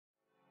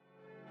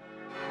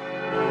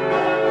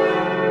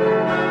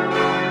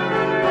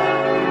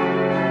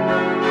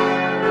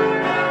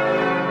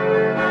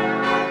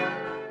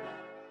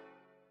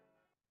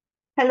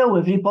Hello,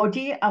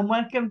 everybody, and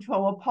welcome to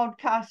our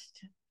podcast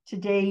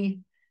today,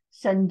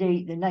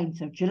 Sunday, the 9th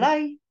of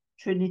July,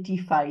 Trinity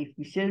 5.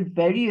 We're still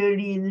very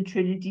early in the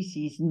Trinity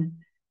season.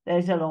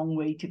 There's a long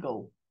way to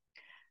go.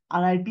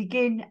 And I'll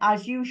begin,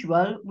 as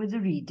usual, with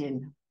the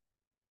reading.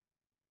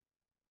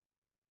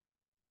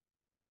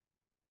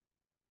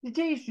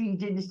 Today's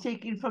reading is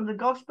taken from the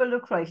Gospel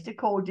of Christ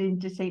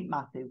according to St.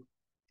 Matthew.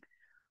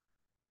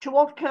 To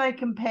what can I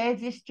compare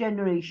this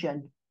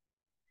generation?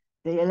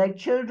 They are like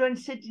children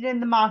sitting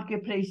in the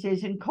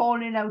marketplaces and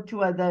calling out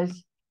to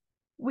others,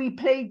 "We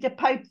played the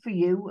pipe for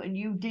you, and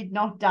you did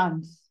not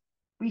dance.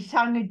 We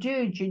sang a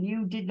dirge, and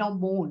you did not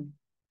mourn.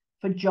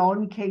 For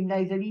John came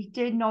neither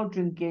eating nor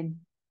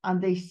drinking,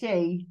 and they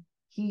say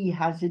he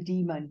has a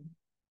demon.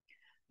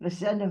 The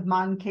Son of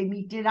Man came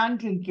eating and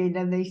drinking,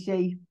 and they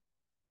say,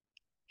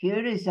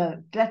 here is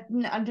a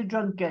glutton and a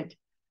drunkard,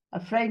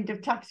 a friend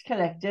of tax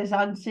collectors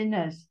and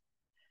sinners.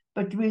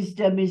 But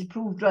wisdom is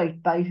proved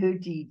right by her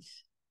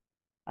deeds."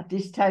 At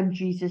this time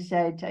Jesus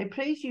said, "I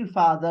praise you,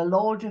 Father,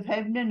 Lord of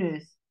heaven and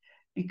earth,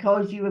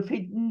 because you have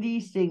hidden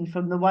these things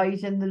from the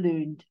wise and the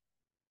learned,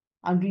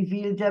 and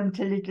revealed them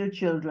to little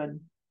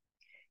children.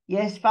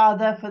 Yes,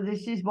 Father, for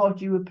this is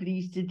what you were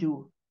pleased to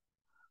do.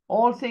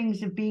 All things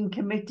have been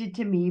committed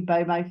to me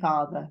by my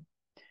Father.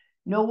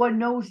 No one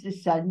knows the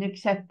Son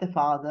except the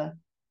Father,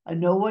 and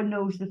no one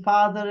knows the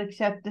Father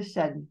except the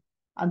Son,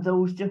 and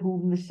those to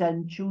whom the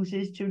Son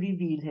chooses to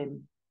reveal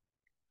him.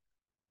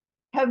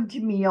 Come to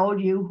me, all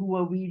you who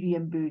are weary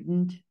and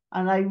burdened,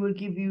 and I will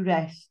give you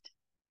rest.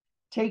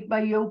 Take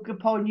my yoke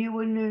upon you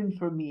and learn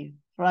from me,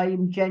 for I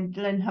am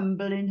gentle and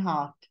humble in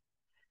heart,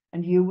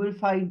 and you will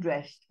find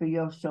rest for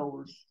your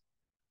souls.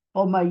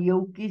 For my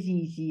yoke is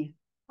easy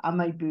and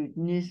my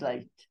burden is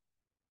light."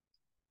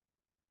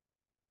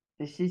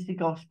 This is the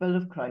Gospel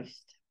of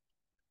Christ.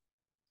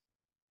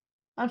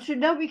 And so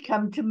now we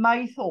come to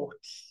my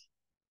thoughts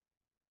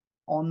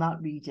on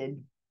that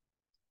reading.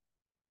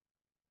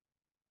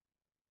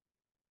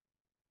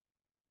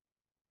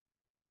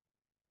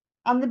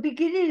 And the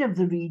beginning of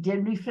the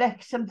reading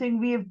reflects something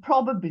we have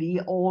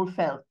probably all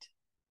felt.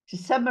 To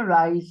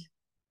summarize,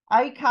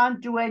 I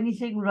can't do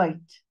anything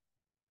right.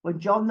 When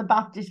John the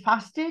Baptist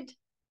fasted,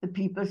 the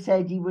people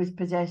said he was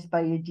possessed by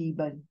a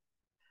demon.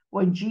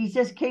 When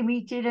Jesus came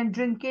eating and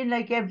drinking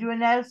like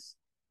everyone else,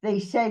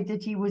 they said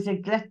that he was a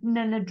glutton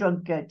and a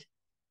drunkard.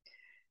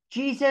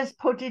 Jesus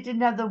put it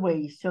another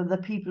way so the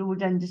people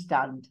would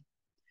understand.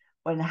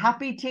 When a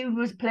happy tune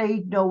was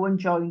played, no one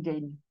joined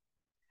in.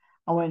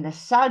 And when a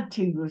sad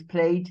tune was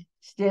played,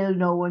 still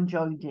no one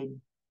joined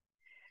in.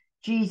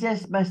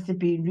 Jesus must have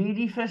been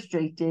really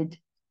frustrated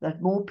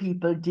that more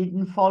people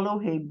didn't follow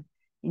him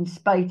in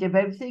spite of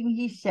everything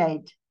he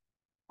said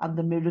and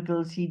the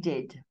miracles he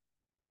did.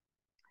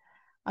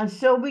 And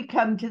so we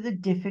come to the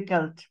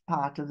difficult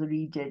part of the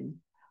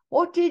reading.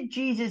 What did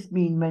Jesus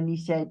mean when he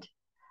said,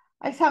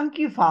 "I thank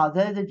you,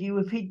 Father, that you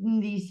have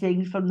hidden these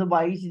things from the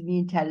wise and the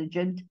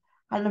intelligent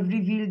and have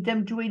revealed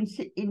them to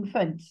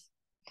infants"?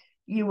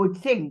 You would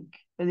think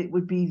that it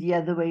would be the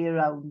other way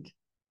around.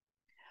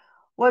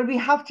 Well, we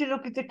have to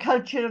look at the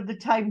culture of the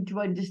time to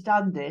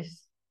understand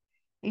this.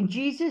 In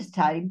Jesus'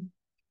 time,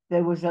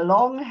 there was a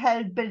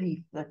long-held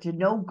belief that to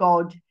know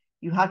God,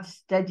 you had to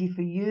study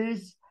for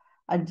years,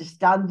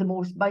 understand the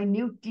most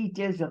minute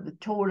details of the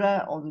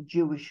Torah or the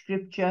Jewish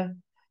scripture,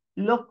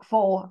 look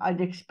for and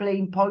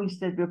explain points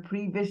that were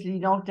previously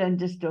not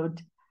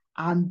understood,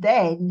 and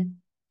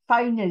then,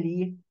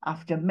 finally,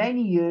 after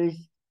many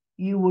years,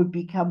 you would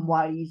become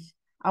wise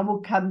and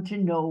would come to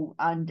know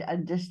and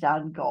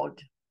understand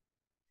God.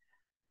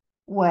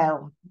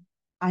 Well,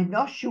 I'm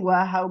not sure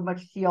how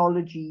much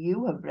theology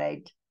you have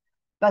read,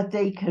 but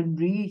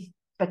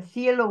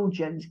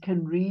theologians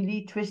can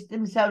really twist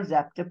themselves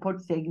up to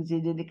put things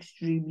in an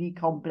extremely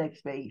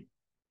complex way.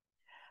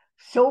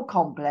 So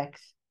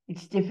complex,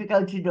 it's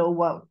difficult to know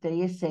what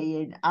they are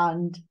saying,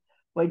 and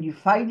when you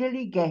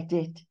finally get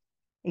it,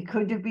 it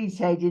could have been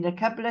said in a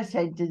couple of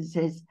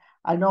sentences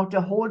and not a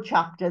whole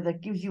chapter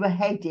that gives you a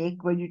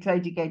headache when you try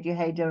to get your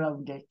head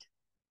around it.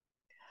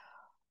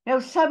 Now,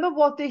 some of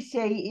what they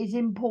say is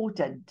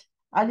important,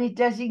 and it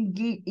does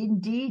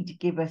indeed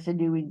give us a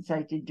new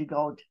insight into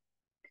God.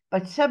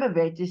 But some of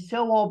it is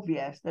so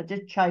obvious that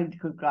a child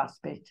could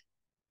grasp it.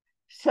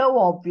 So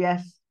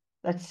obvious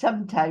that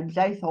sometimes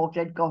I thought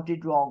I'd got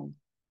it wrong,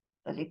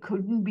 that it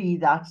couldn't be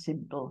that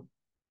simple.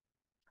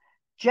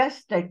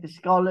 Just like the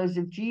scholars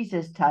of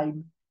Jesus'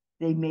 time,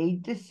 they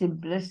made the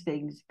simplest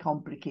things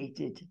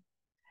complicated.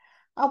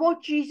 And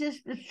what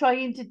Jesus was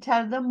trying to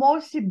tell them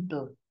was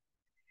simple.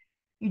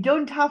 You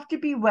don't have to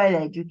be well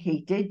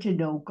educated to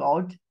know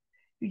God.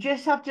 You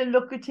just have to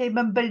look at him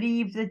and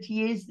believe that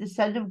he is the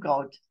Son of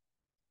God.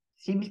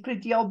 Seems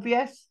pretty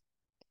obvious.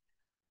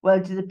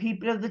 Well, to the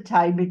people of the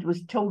time, it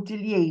was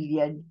totally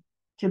alien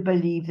to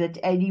believe that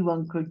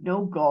anyone could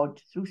know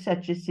God through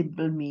such a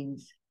simple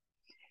means.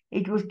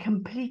 It was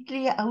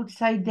completely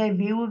outside their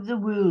view of the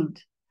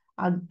world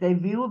and their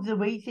view of the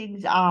way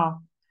things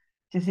are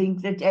to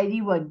think that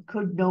anyone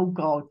could know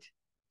God.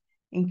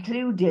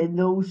 including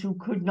those who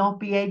could not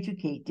be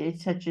educated,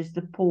 such as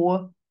the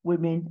poor,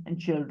 women, and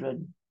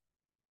children.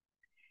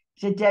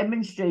 It's a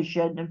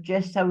demonstration of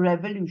just how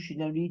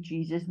revolutionary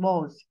Jesus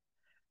was.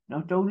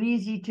 Not only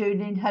is he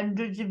turning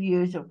hundreds of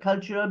years of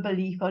cultural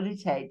belief on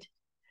its head,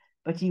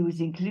 but he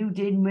was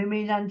including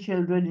women and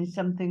children in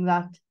something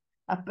that,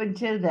 up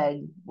until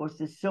then, was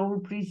the sole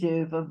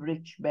preserve of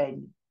rich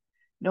men.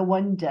 No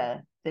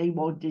wonder they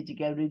wanted to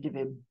get rid of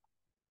him.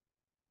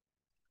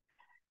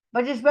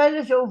 But as well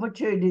as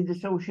overturning the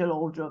social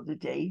order of the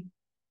day,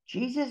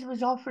 Jesus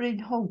was offering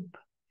hope.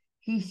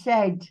 He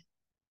said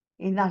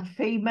in that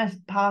famous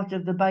part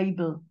of the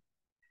Bible,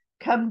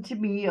 "Come to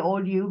me,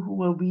 all you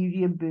who are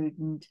weary and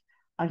burdened,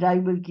 and I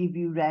will give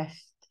you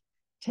rest.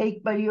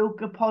 Take my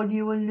yoke upon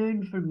you and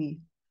learn from me,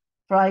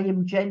 for I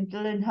am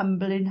gentle and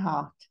humble in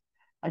heart,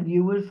 and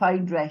you will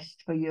find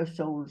rest for your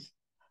souls.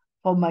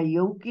 For my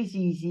yoke is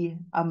easy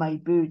and my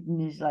burden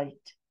is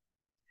light."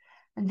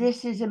 And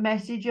this is a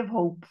message of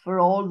hope for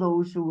all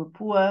those who were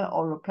poor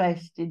or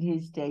oppressed in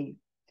his day,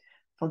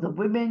 for the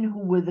women who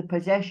were the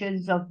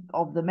possessions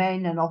of the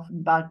men and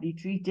often badly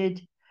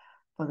treated,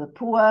 for the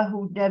poor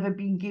who'd never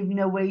been given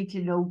a way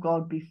to know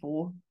God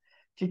before,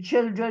 to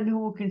children who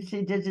were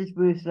considered as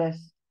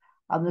worthless,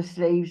 and the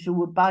slaves who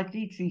were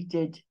badly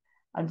treated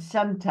and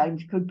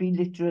sometimes could be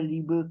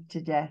literally worked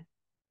to death.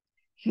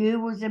 Here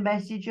was a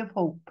message of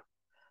hope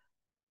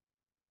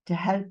to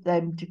help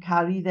them to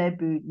carry their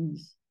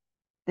burdens.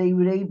 They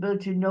were able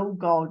to know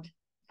God,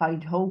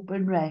 find hope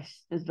and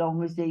rest as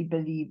long as they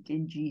believed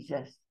in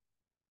Jesus.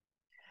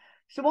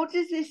 So what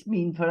does this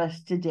mean for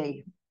us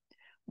today?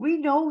 We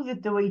know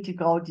that the way to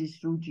God is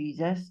through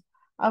Jesus,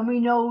 and we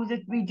know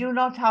that we do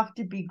not have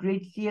to be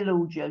great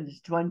theologians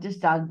to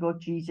understand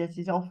what Jesus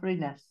is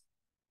offering us.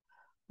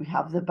 We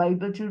have the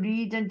Bible to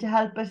read and to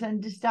help us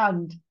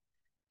understand.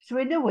 So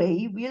in a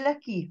way, we're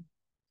lucky.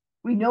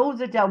 We know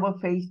that our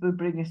faith will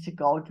bring us to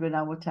God when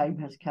our time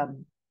has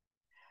come.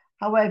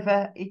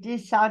 However, it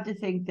is sad to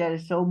think there are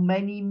so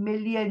many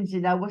millions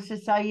in our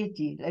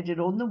society, let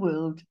alone the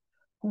world,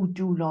 who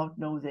do not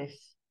know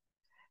this.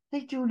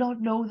 They do not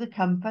know the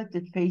comfort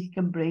that faith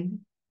can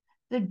bring,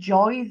 the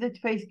joy that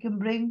faith can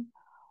bring,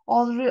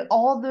 or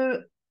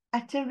the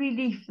utter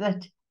relief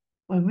that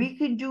when we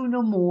can do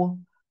no more,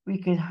 we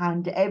can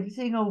hand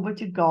everything over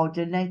to God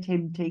and let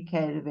him take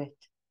care of it.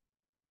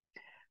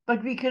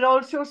 But we can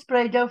also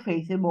spread our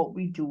faith in what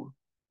we do.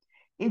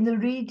 In the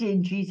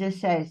reading, Jesus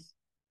says,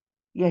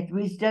 "Yet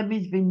wisdom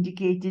is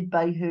vindicated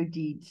by her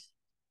deeds,"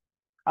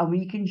 and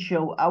we can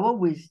show our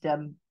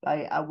wisdom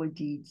by our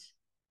deeds.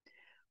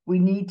 We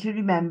need to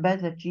remember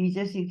that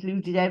Jesus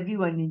included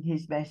everyone in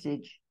his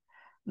message,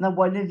 and that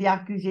one of the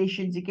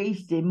accusations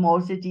against him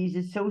was that he's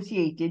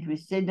associated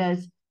with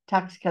sinners,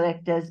 tax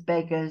collectors,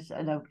 beggars,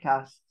 and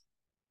outcasts.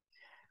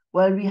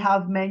 Well, we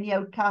have many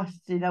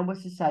outcasts in our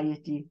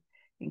society,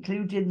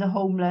 including the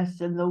homeless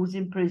and those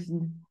in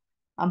prison,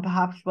 and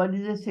perhaps one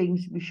of the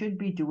things we should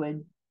be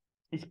doing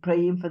is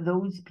praying for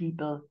those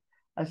people,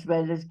 as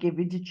well as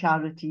giving to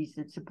charities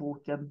that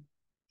support them.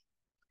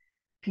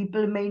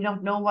 People may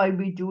not know why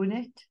we're doing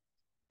it,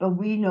 but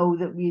we know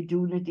that we're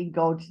doing it in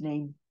God's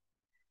name,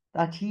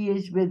 that he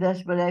is with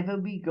us wherever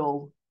we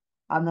go,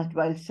 and that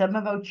while some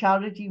of our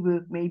charity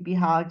work may be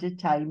hard at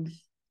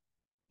times,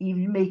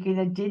 even making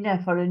a dinner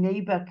for a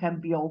neighbour can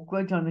be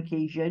awkward on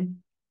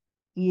occasion,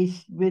 he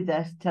is with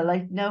us to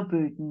lighten our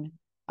burden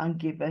and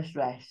give us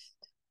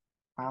rest.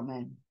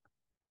 Amen.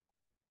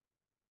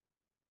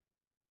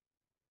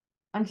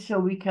 And so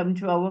we come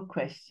to our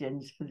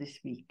questions for this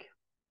week.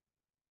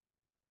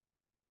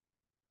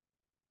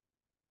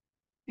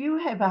 Have you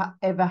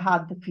ever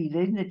had the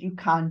feeling that you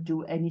can't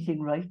do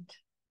anything right?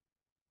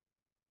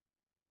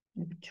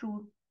 Number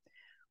 2,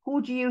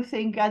 who do you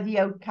think are the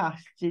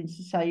outcasts in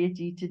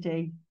society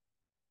today?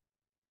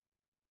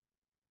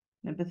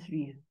 Number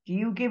 3, do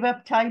you give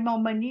up time or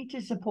money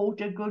to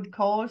support a good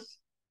cause?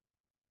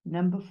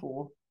 Number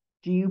 4,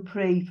 do you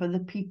pray for the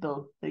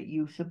people that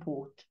you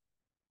support?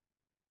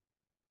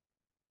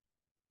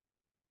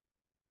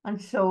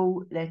 And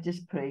so let us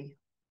pray.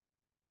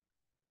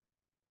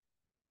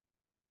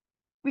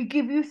 We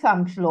give you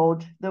thanks,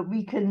 Lord, that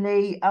we can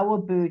lay our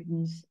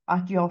burdens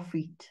at your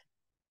feet,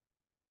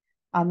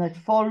 and that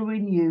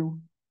following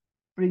you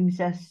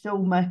brings us so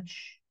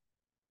much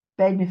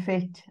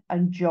benefit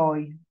and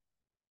joy.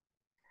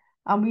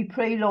 And we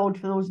pray, Lord,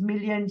 for those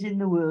millions in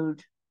the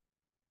world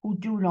who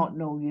do not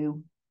know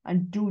you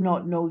and do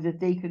not know that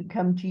they can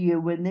come to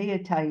you when they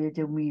are tired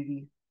and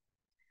weary.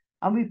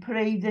 And we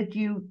pray that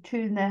you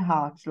turn their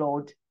hearts,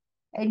 Lord,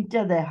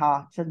 enter their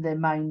hearts and their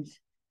minds,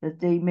 that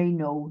they may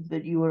know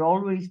that you are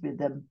always with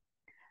them,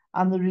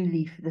 and the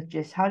relief that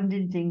just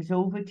handing things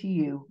over to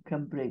you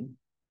can bring.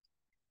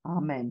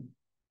 Amen.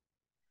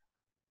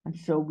 And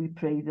so we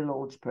pray the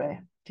Lord's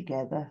Prayer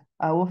together.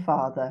 Our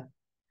Father,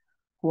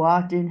 who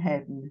art in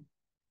heaven,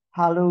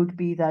 hallowed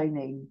be thy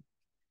name.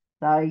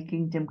 Thy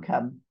kingdom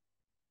come,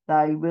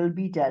 thy will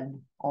be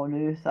done on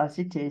earth as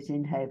it is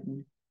in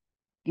heaven.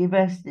 Give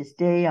us this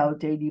day our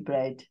daily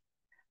bread,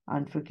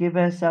 and forgive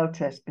us our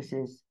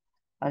trespasses,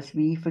 as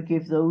we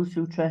forgive those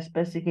who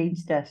trespass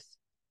against us.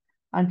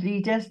 And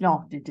lead us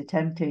not into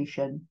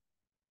temptation,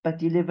 but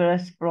deliver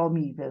us from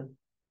evil.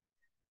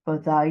 For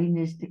thine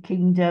is the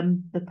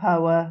kingdom, the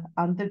power,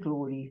 and the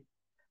glory,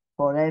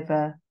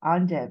 forever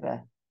and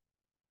ever.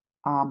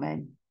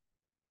 Amen.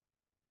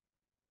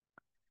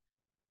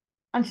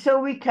 And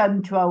so we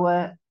come to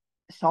our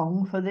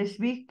song for this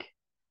week.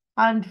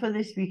 And for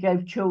this week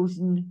I've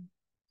chosen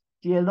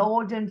Dear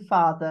Lord and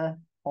Father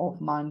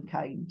of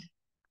Mankind.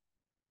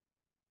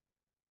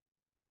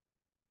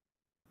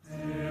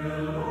 Dear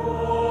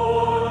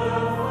Lord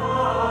and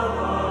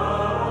Father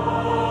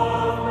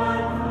of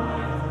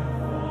mankind,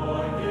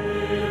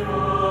 forgive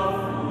our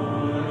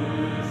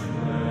foolish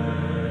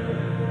ways.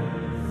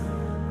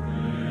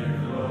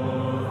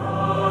 Reclothe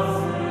us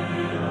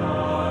in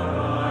our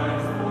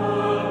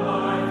rightful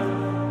might,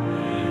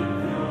 in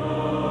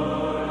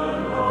pure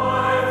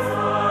lives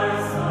thy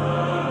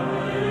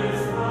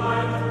service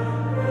right,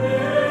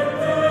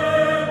 in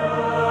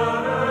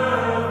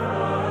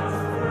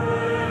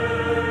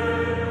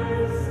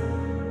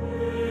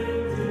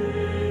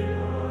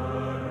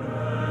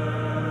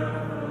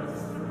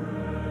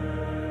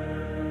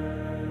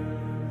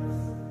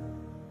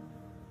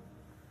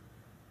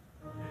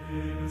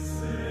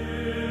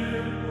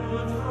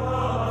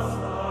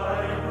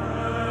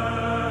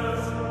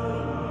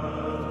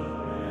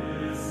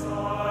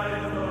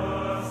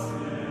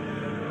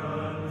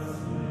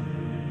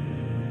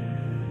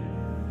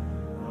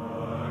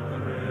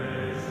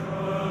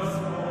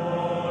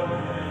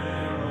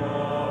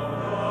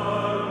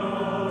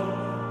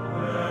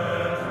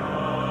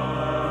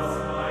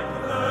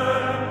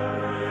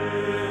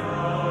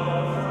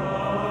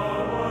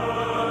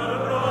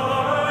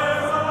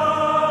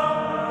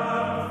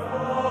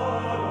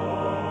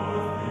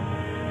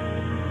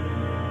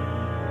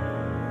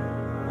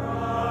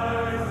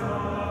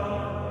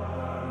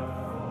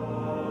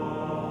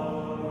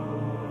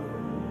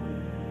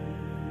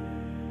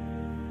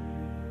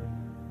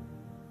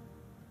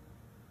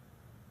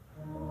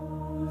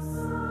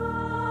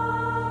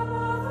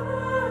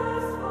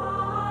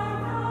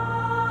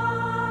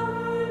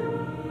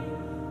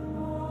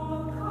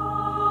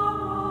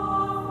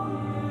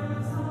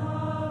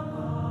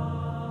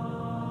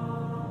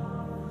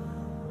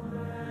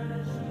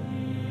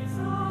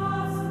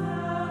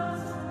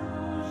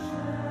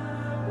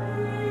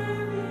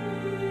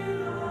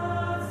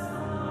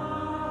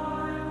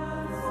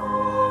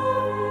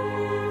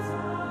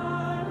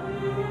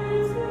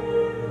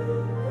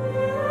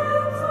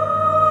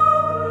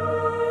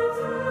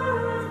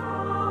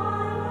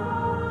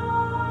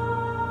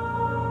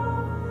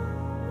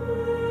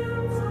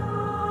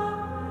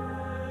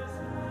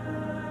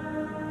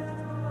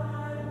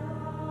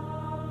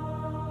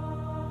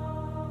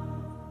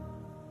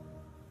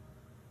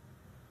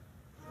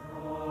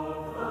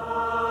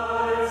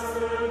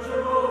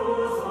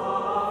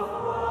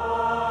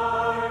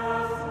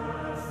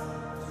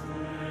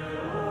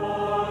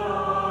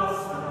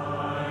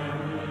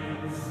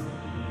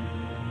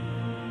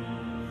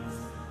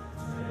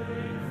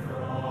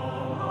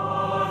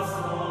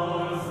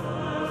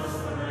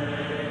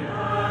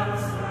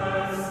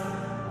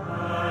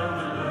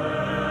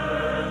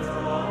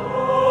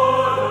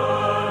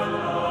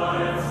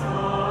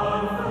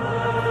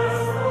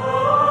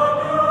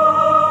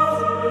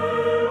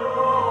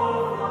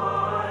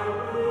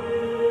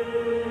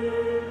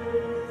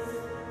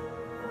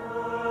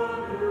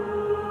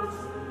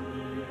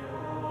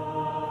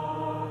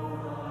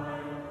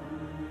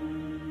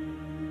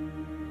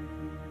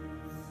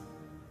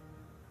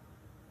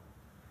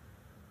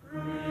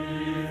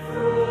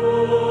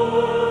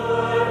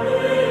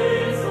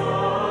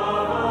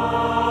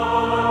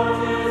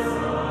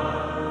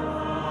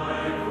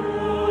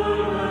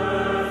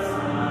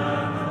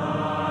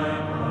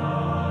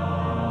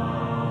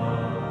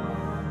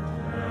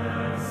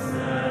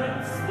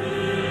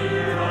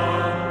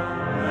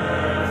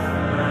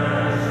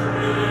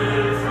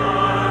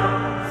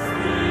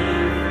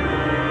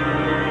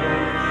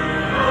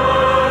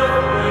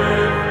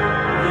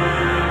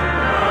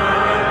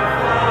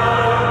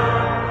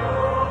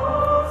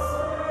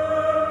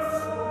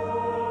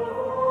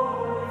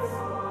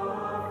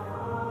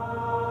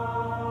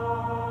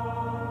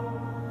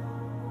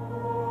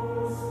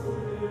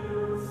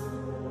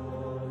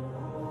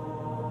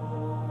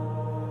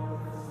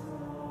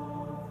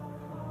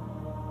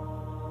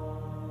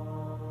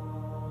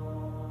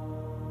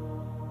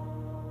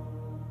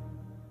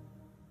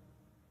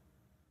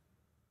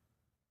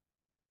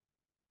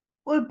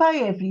Well, bye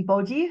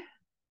everybody.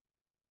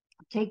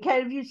 Take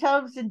care of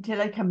yourselves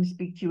until I come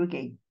speak to you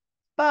again.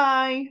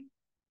 Bye.